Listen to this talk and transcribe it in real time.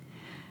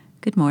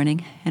Good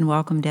morning and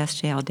welcome to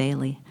SJL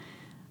Daily.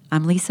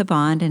 I'm Lisa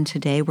Bond, and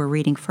today we're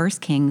reading 1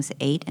 Kings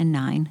 8 and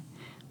 9,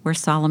 where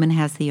Solomon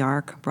has the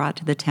ark brought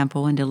to the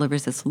temple and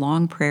delivers this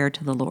long prayer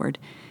to the Lord.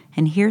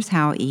 And here's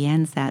how he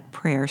ends that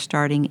prayer,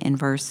 starting in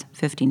verse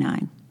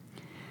 59.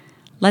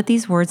 Let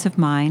these words of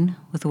mine,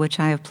 with which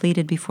I have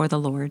pleaded before the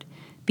Lord,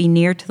 be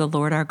near to the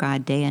Lord our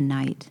God day and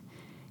night.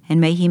 And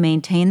may he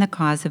maintain the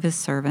cause of his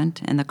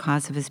servant and the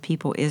cause of his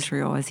people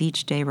Israel as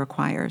each day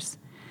requires,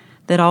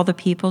 that all the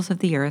peoples of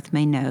the earth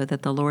may know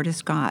that the Lord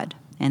is God,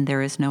 and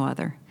there is no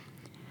other.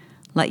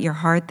 Let your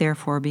heart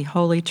therefore be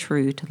wholly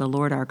true to the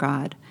Lord our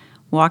God,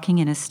 walking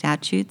in his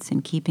statutes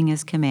and keeping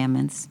his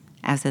commandments,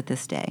 as at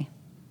this day.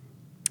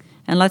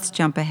 And let's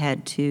jump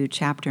ahead to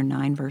chapter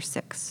 9, verse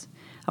 6,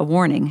 a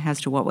warning as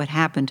to what would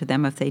happen to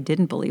them if they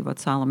didn't believe what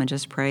Solomon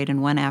just prayed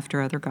and went after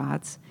other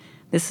gods.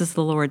 This is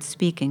the Lord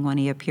speaking when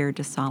he appeared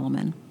to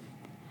Solomon.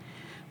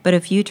 But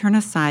if you turn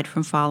aside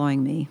from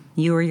following me,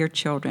 you or your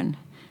children,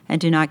 and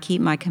do not keep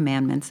my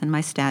commandments and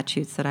my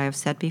statutes that I have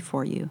set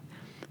before you,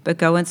 but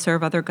go and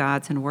serve other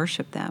gods and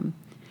worship them,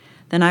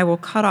 then I will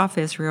cut off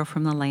Israel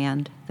from the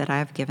land that I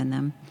have given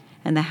them,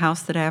 and the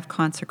house that I have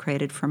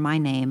consecrated for my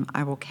name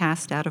I will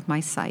cast out of my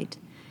sight,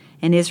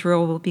 and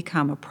Israel will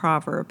become a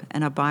proverb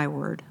and a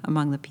byword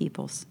among the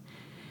peoples.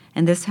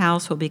 And this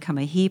house will become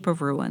a heap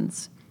of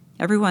ruins.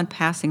 Everyone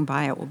passing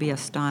by it will be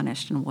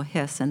astonished and will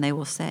hiss, and they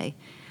will say,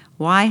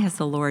 "Why has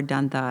the Lord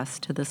done thus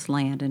to this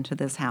land and to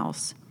this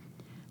house?"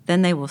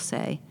 Then they will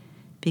say,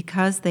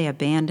 "Because they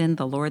abandoned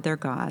the Lord their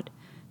God,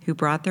 who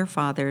brought their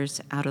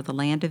fathers out of the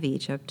land of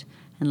Egypt,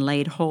 and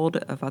laid hold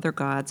of other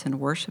gods and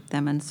worshipped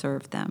them and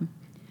served them.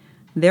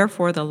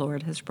 Therefore the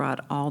Lord has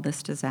brought all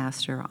this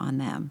disaster on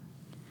them."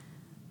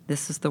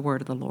 This is the word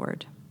of the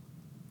Lord.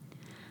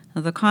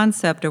 Now, the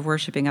concept of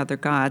worshiping other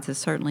gods is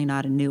certainly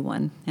not a new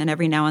one, and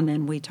every now and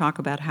then we talk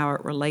about how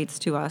it relates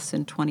to us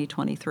in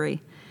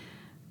 2023.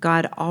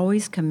 God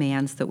always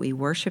commands that we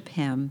worship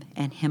him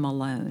and him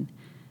alone.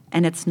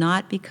 And it's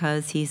not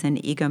because he's an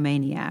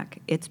egomaniac.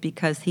 It's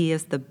because he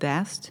is the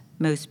best,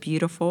 most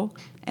beautiful,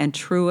 and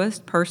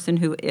truest person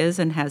who is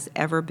and has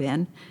ever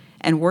been.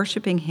 And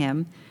worshiping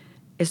him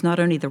is not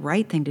only the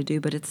right thing to do,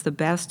 but it's the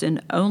best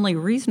and only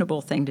reasonable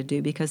thing to do,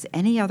 because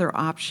any other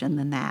option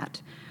than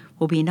that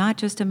will be not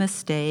just a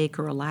mistake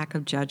or a lack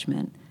of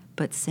judgment,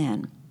 but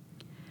sin.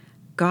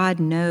 God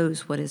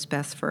knows what is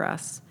best for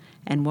us,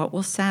 and what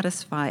will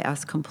satisfy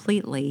us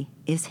completely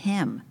is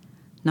him,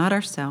 not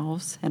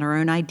ourselves and our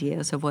own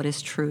ideas of what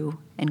is true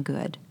and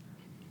good.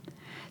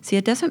 See,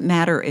 it doesn't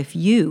matter if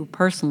you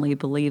personally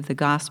believe the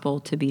gospel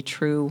to be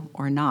true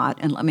or not,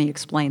 and let me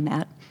explain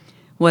that.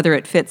 Whether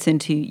it fits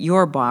into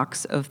your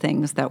box of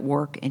things that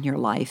work in your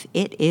life,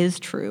 it is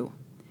true.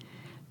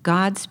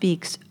 God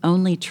speaks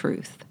only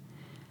truth,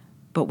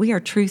 but we are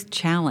truth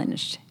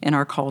challenged in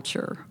our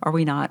culture, are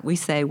we not? We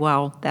say,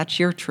 well, that's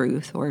your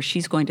truth, or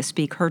she's going to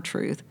speak her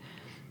truth.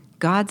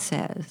 God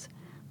says,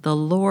 the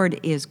Lord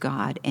is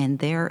God, and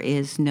there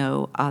is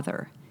no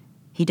other.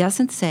 He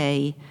doesn't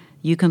say,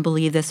 you can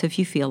believe this if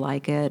you feel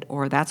like it,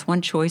 or that's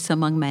one choice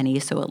among many,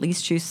 so at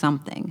least choose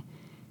something.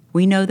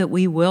 We know that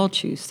we will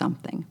choose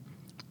something,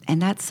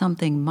 and that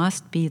something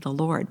must be the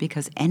Lord,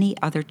 because any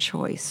other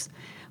choice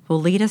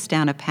will lead us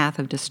down a path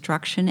of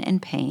destruction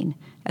and pain,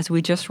 as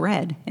we just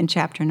read in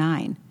chapter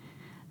 9.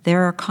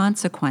 There are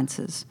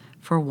consequences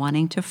for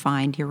wanting to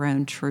find your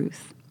own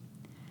truth.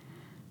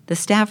 The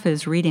staff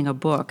is reading a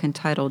book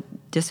entitled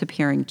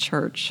Disappearing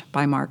Church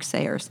by Mark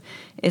Sayers.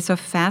 It's a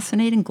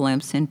fascinating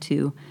glimpse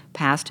into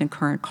past and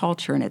current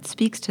culture, and it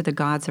speaks to the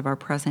gods of our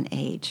present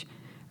age.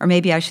 Or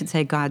maybe I should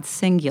say God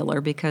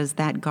singular, because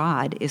that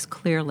God is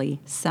clearly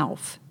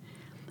self.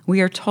 We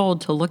are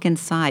told to look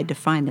inside to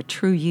find the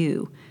true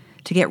you,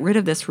 to get rid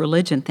of this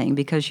religion thing,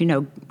 because,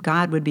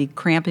 God would be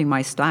cramping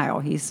my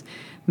style. He's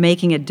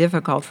making it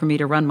difficult for me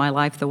to run my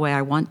life the way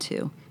I want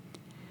to.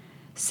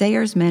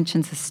 Sayers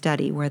mentions a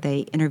study where they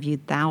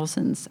interviewed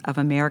thousands of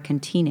American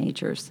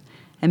teenagers,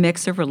 a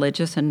mix of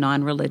religious and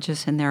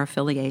non-religious in their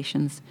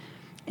affiliations,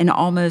 and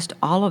almost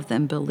all of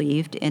them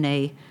believed in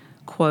a,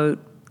 quote,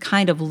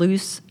 kind of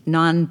loose,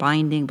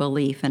 non-binding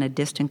belief in a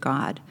distant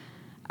God,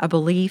 a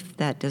belief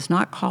that does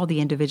not call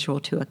the individual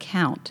to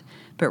account,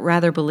 but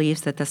rather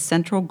believes that the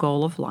central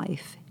goal of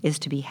life is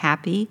to be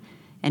happy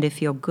and to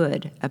feel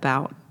good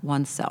about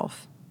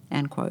oneself,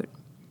 end quote.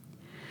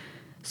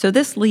 So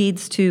this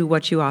leads to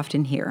what you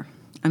often hear.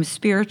 I'm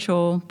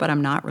spiritual, but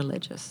I'm not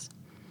religious.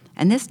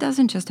 And this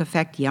doesn't just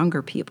affect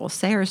younger people.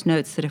 Sayers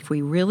notes that if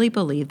we really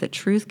believe that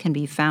truth can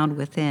be found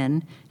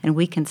within and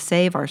we can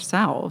save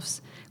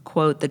ourselves,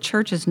 quote, the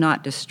church is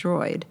not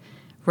destroyed.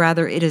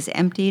 Rather, it is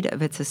emptied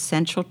of its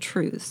essential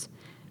truths,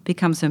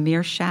 becomes a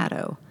mere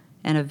shadow,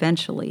 and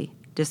eventually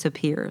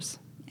disappears,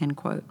 end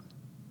quote.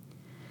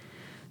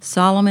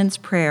 Solomon's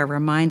prayer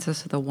reminds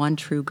us of the one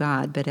true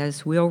God, but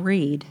as we'll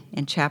read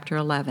in chapter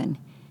 11,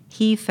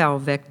 he fell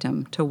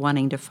victim to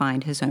wanting to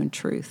find his own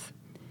truth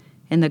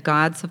in the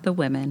gods of the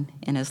women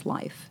in his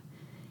life,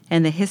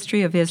 and the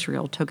history of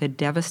Israel took a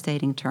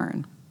devastating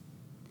turn.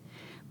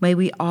 May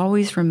we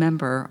always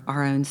remember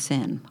our own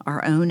sin,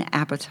 our own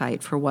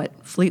appetite for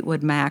what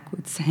Fleetwood Mac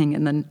would sing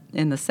in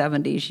the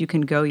 70s, you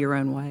can go your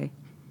own way.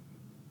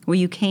 Well,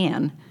 you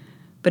can,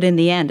 but in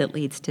the end it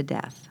leads to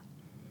death.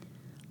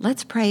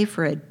 Let's pray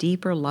for a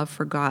deeper love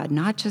for God,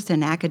 not just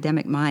an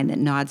academic mind that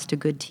nods to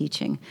good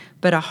teaching,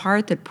 but a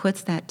heart that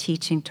puts that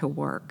teaching to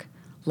work,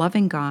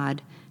 loving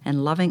God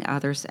and loving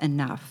others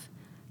enough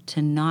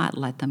to not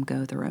let them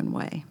go their own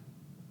way.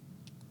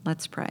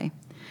 Let's pray.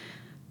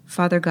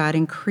 Father God,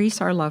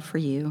 increase our love for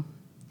you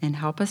and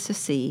help us to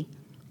see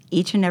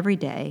each and every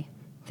day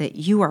that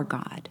you are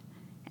God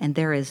and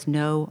there is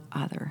no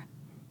other.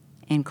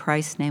 In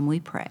Christ's name we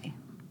pray.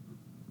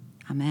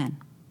 Amen.